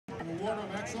Award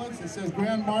of Excellence. It says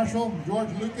Grand Marshal George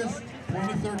Lucas,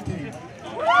 2013.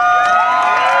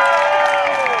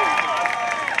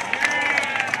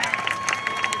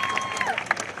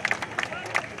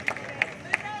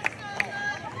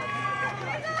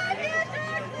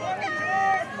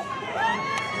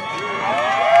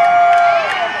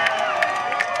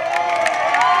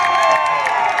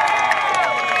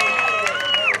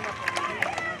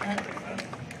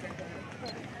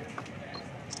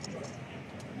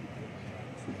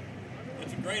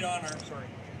 It's a great honor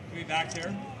to be back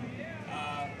here.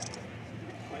 I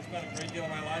spent a great deal of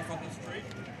my life on this street.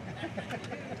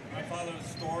 My father's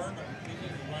store is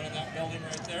right in that building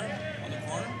right there on the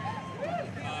corner.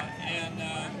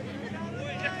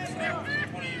 So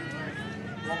 20 years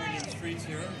of roaming the streets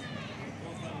here,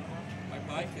 both on my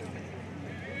bike and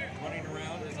running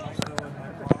around and also in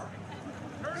my car.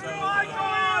 So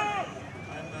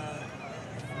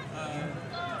I'm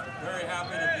very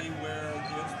happy to be where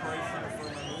the inspiration for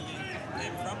my movie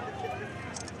came from.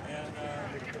 And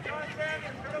it's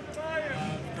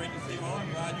great to see you all. I'm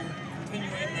glad you're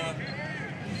continuing to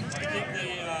keep the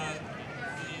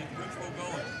ritual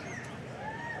going.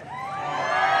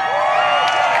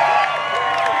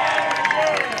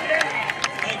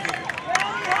 Thank you.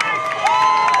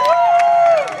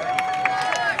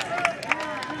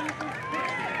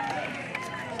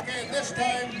 Okay, at this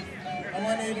time, I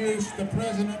want to introduce the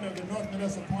president of the North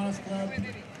Modesto Kiwanis Club,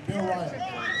 Bill Ryan.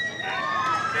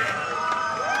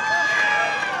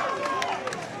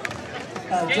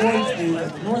 George,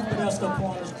 the North Modesto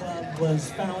Kiwanis Club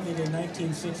was founded in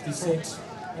 1966,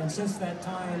 and since that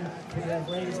time we have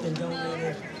raised and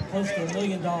donated close to $1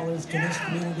 million to this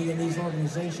community and these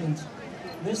organizations.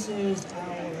 This is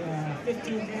our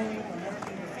 15th annual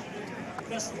American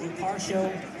Festival Car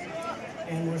Show,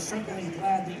 and we're certainly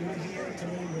glad that you're here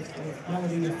today with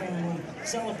Melody and your family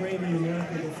celebrating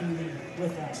American Graffiti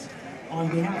with us. On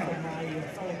behalf of my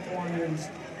fellow Kiwanians,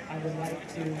 I would like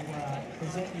to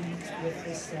present you with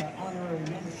this honorary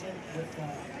membership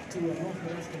to North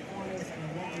Modesto Kiwanis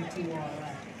and welcome to our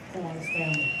Kiwanis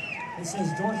family. This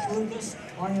is George Lucas,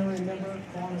 honorary member,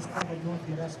 Kiwanis Club of North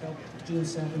Modesto, June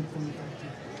 7, 2013.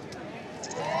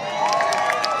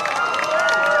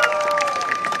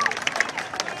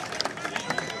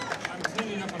 I'm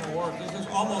cleaning up an award. This is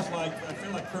almost like, I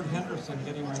feel like Kurt Henderson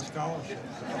getting my scholarship.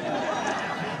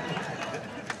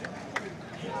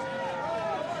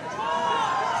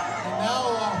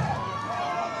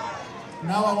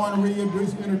 Now I want to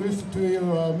introduce to you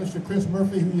Mr. Chris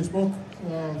Murphy, who you spoke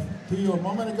to you a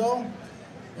moment ago,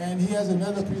 and he has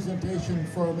another presentation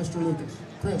for Mr. Lucas.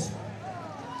 Chris.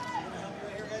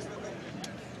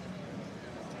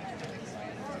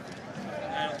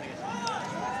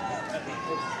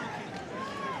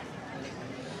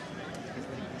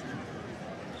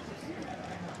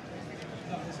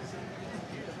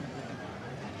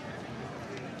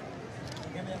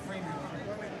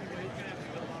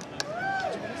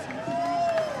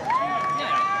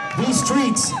 These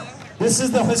streets, this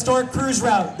is the historic cruise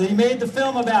route that he made the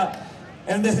film about.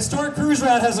 And the historic cruise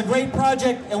route has a great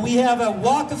project, and we have a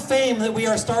walk of fame that we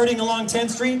are starting along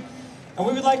 10th Street. And what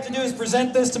we would like to do is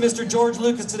present this to Mr. George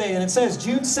Lucas today. And it says,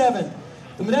 June 7th,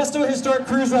 the Modesto Historic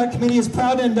Cruise Route Committee is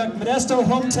proud to induct Modesto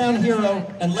hometown hero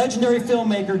and legendary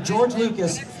filmmaker George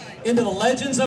Lucas into the Legends of